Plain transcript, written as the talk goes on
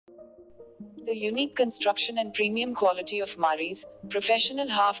The unique construction and premium quality of Murray's professional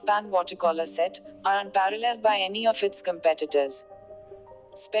half-pan watercolor set are unparalleled by any of its competitors.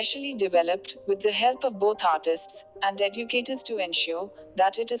 Specially developed, with the help of both artists and educators to ensure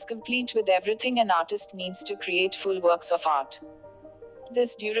that it is complete with everything an artist needs to create full works of art.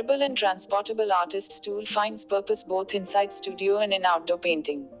 This durable and transportable artist's tool finds purpose both inside studio and in outdoor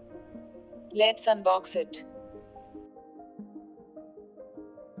painting. Let's unbox it.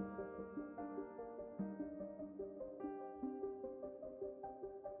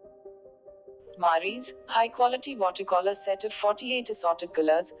 Murray's high-quality watercolor set of 48 assorted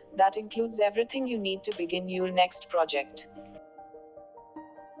colors that includes everything you need to begin your next project.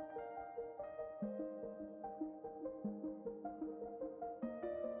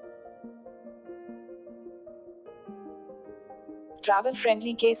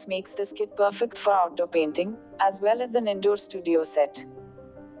 Travel-friendly case makes this kit perfect for outdoor painting, as well as an indoor studio set.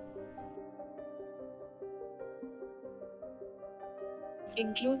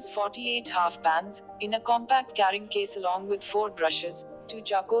 Includes 48 half pans, in a compact carrying case along with 4 brushes, 2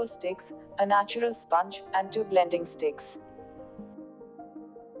 charcoal sticks, a natural sponge, and 2 blending sticks.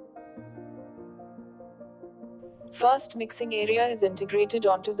 First mixing area is integrated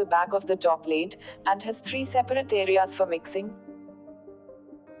onto the back of the top plate, and has 3 separate areas for mixing.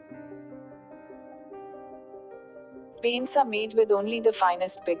 Paints are made with only the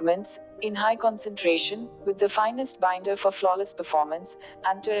finest pigments, in high concentration, with the finest binder for flawless performance,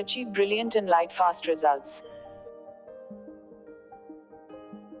 and to achieve brilliant and light-fast results.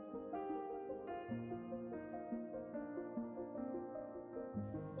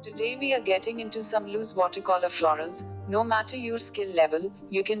 Today we are getting into some loose watercolor florals. No matter your skill level,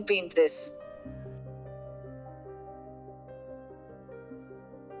 you can paint this.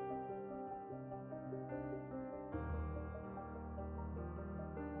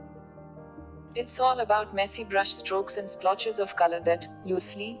 It's all about messy brush strokes and splotches of color that,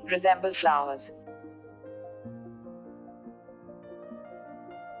 loosely, resemble flowers.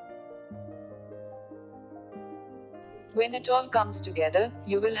 When it all comes together,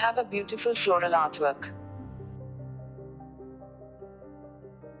 you will have a beautiful floral artwork.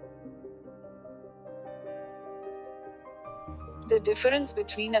 The difference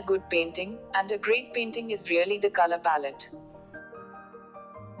between a good painting and a great painting is really the color palette.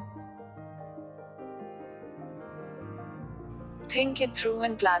 Think it through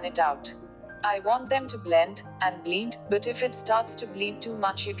and plan it out. I want them to blend and bleed, but if it starts to bleed too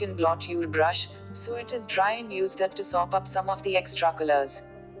much, you can blot your brush, so it is dry, and use that to sop up some of the extra colors.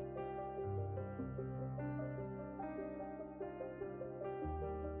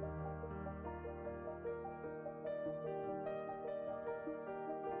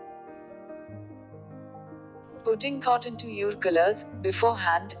 Putting thought into your colors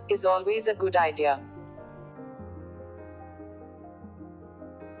beforehand is always a good idea.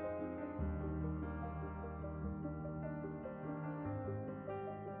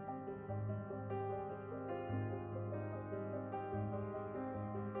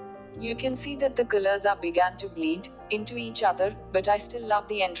 You can see that the colors are began to bleed into each other, but I still love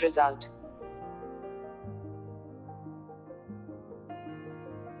the end result.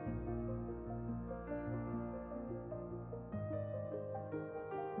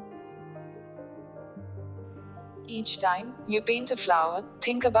 Each time you paint a flower,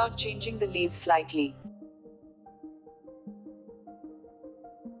 think about changing the leaves slightly.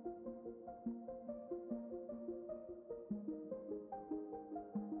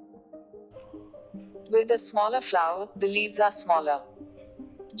 With a smaller flower, the leaves are smaller.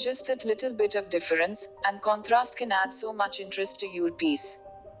 Just that little bit of difference and contrast can add so much interest to your piece.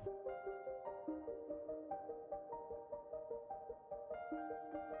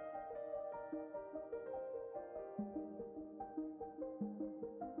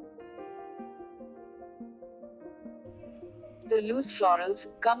 The loose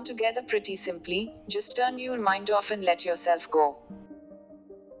florals come together pretty simply. Just turn your mind off and let yourself go.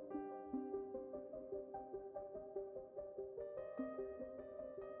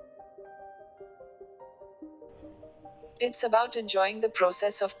 It's about enjoying the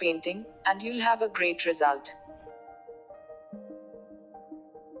process of painting, and you'll have a great result.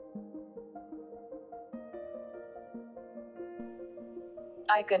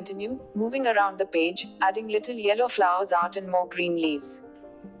 I continue, moving around the page, adding little yellow flowers art and more green leaves.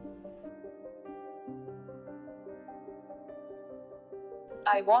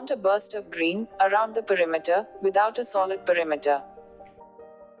 I want a burst of green around the perimeter, without a solid perimeter.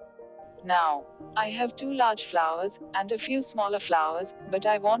 Now, I have 2 large flowers and a few smaller flowers, but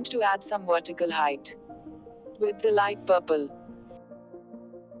I want to add some vertical height with the light purple.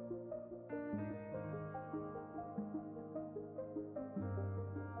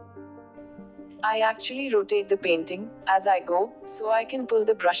 I actually rotate the painting as I go, so I can pull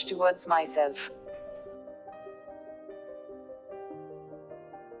the brush towards myself.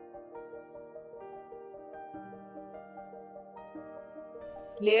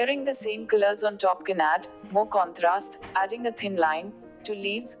 Layering the same colors on top can add more contrast, adding a thin line to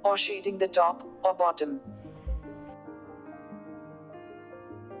leaves or shading the top or bottom.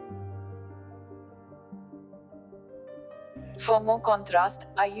 For more contrast,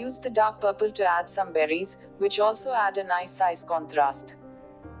 I use the dark purple to add some berries, which also add a nice size contrast.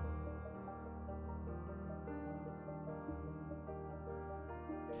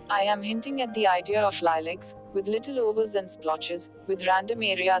 I am hinting at the idea of lilacs, with little ovals and splotches, with random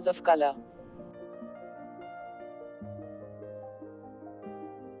areas of color.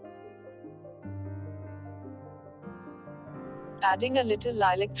 Adding a little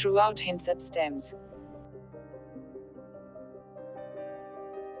lilac throughout hints at stems.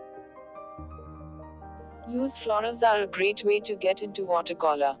 Loose florals are a great way to get into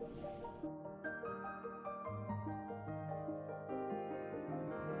watercolor.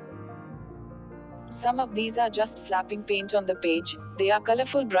 Some of these are just slapping paint on the page, they are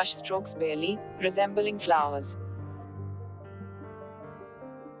colorful brush strokes barely resembling flowers.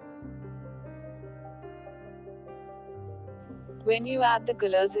 When you add the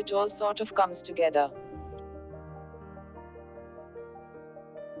colors, it all sort of comes together.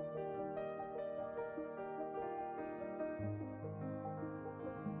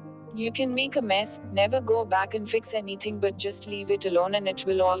 You can make a mess, never go back and fix anything, but just leave it alone and it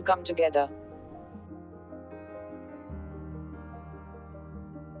will all come together.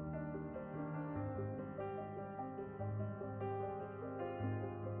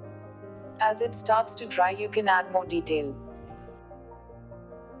 As it starts to dry, you can add more detail.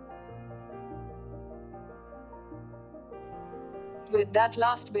 With that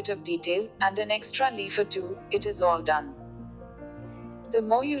last bit of detail, and an extra leaf or two, it is all done. The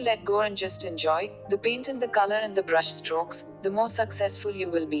more you let go and just enjoy the paint and the color and the brush strokes, the more successful you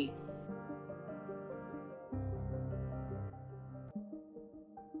will be.